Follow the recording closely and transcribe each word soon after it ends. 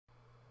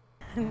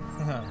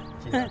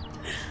Yeah.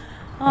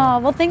 Oh,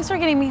 well, thanks for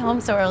getting me home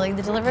so early.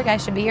 The delivery guy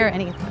should be here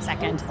any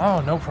second.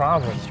 Oh, no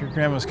problem. Your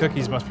grandma's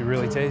cookies must be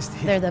really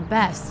tasty. They're the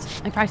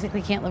best. I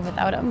practically can't live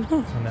without them.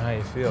 I know how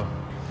you feel.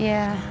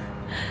 Yeah.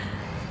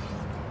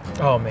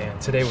 Oh, man,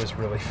 today was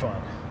really fun.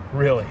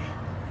 Really.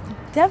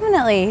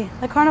 Definitely.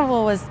 The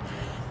carnival was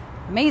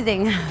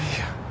amazing.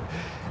 Yeah.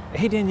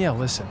 Hey, Danielle,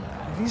 listen.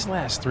 These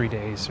last 3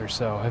 days or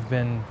so have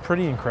been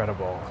pretty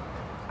incredible.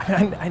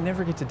 I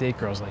never get to date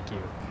girls like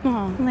you.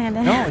 Oh,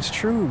 Landon. No, it's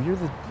true. You're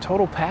the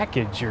total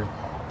package. You're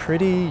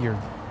pretty, you're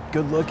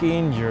good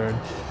looking, you're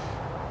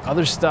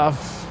other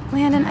stuff.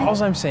 Landon,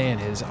 All I'm saying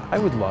is I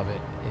would love it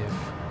if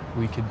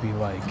we could be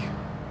like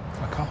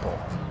a couple.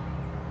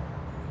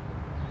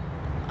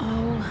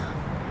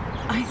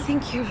 Oh, I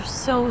think you're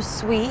so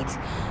sweet,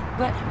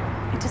 but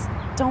I just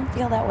don't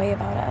feel that way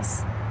about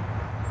us.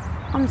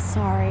 I'm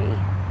sorry.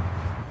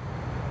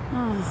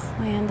 Oh,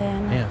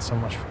 Landon. Man, so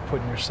much for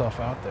putting yourself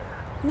out there.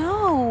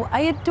 No, I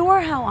adore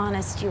how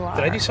honest you are.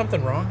 Did I do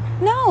something wrong?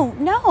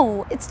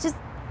 No, it's just,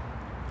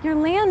 you're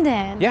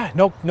Landon. Yeah,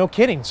 no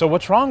kidding. So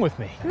what's wrong with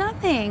me?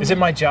 Nothing. Is it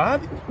my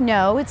job?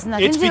 No, it's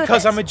nothing to do with it. It's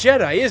because I'm a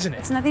Jedi, isn't it?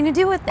 It's nothing to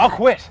do with that. I'll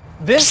quit.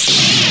 This,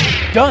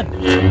 done.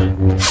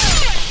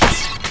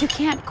 You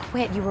can't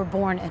quit. You were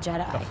born a Jedi.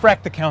 Now,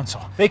 frack the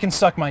council. They can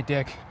suck my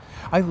dick.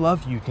 I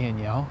love you,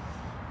 Danielle.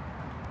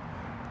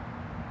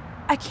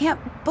 I can't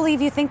believe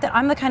you think that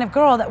I'm the kind of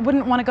girl that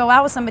wouldn't want to go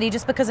out with somebody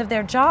just because of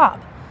their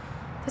job.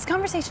 This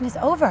conversation is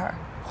over.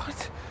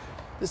 What?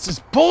 This is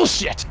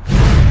bullshit.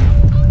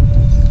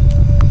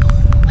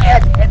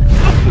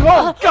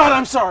 Oh, God,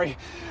 I'm sorry.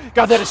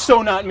 God, that is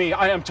so not me.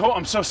 I'm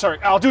so sorry.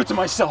 I'll do it to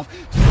myself.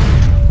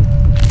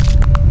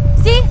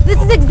 See?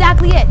 This is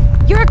exactly it.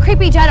 You're a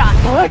creepy Jedi.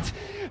 What?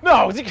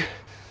 No.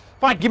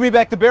 Fine, give me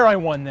back the bear I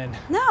won then.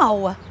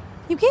 No.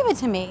 You gave it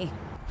to me.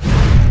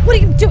 What are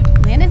you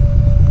doing, Landon?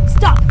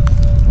 Stop.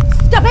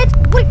 Stop it.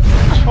 What?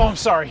 Oh, I'm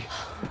sorry.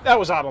 That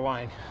was out of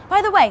line.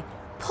 By the way,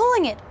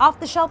 pulling it off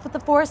the shelf with the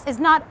Force is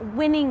not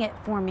winning it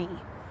for me.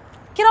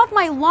 Get off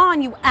my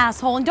lawn, you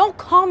asshole, and don't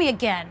call me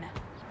again.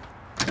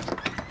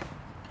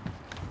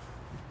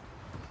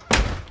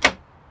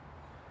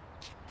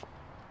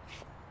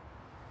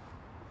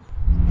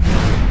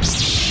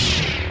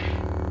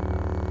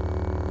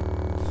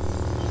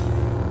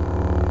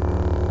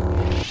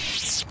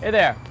 Hey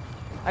there.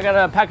 I got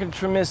a package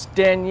from Miss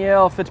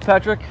Danielle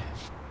Fitzpatrick.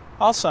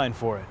 I'll sign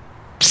for it.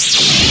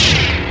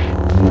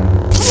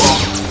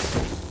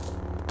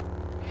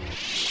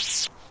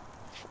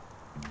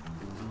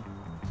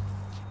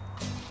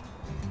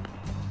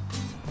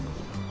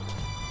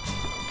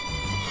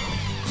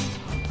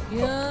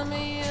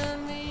 Yummy,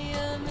 yummy,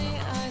 yummy,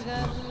 I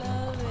got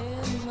love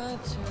in my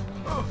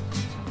tummy,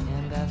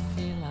 and I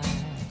feel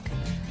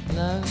like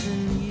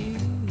loving you.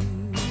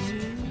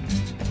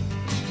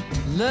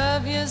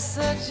 Love you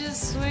such a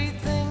sweet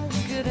thing,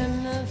 good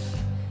enough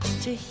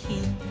to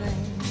heat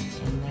things,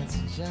 and that's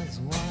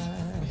just what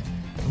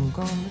I'm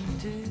gonna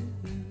do.